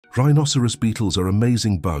Rhinoceros beetles are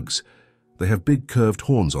amazing bugs. They have big curved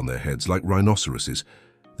horns on their heads like rhinoceroses.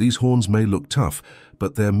 These horns may look tough,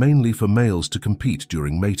 but they're mainly for males to compete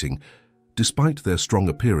during mating. Despite their strong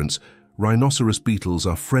appearance, rhinoceros beetles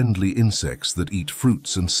are friendly insects that eat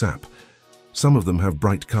fruits and sap. Some of them have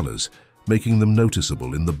bright colors, making them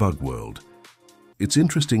noticeable in the bug world. It's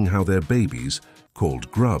interesting how their babies,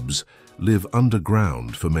 called grubs, live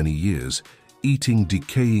underground for many years, eating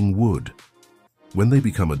decaying wood. When they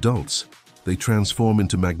become adults, they transform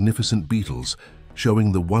into magnificent beetles,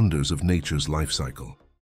 showing the wonders of nature's life cycle.